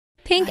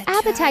pink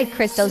apatite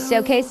crystals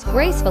showcase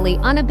gracefully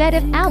on a bed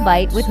of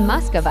albite with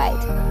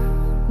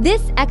muscovite.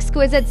 This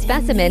exquisite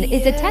specimen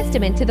is a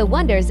testament to the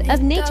wonders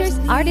of nature's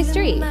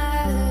artistry.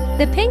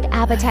 The pink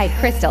apatite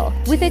crystal,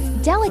 with its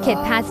delicate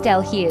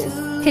pastel hues,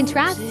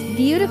 contrasts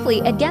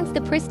beautifully against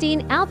the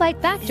pristine albite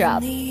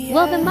backdrop,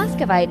 while the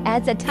muscovite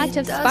adds a touch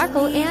of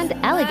sparkle and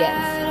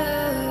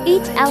elegance.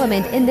 Each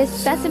element in this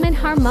specimen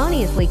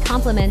harmoniously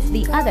complements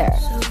the other,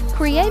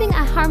 creating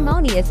a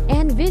harmonious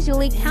and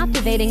visually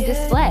captivating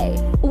display.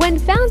 When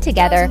found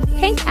together,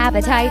 pink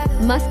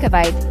apatite,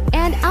 muscovite,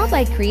 and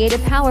albite create a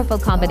powerful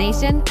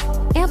combination,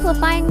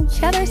 amplifying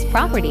each other's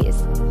properties.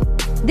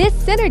 This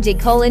synergy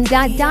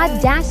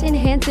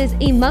enhances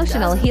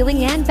emotional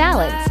healing and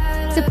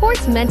balance,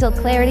 supports mental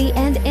clarity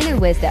and inner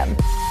wisdom,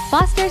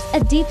 fosters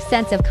a deep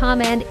sense of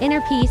calm and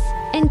inner peace,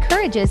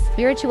 encourages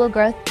spiritual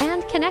growth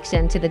and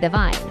connection to the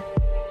divine.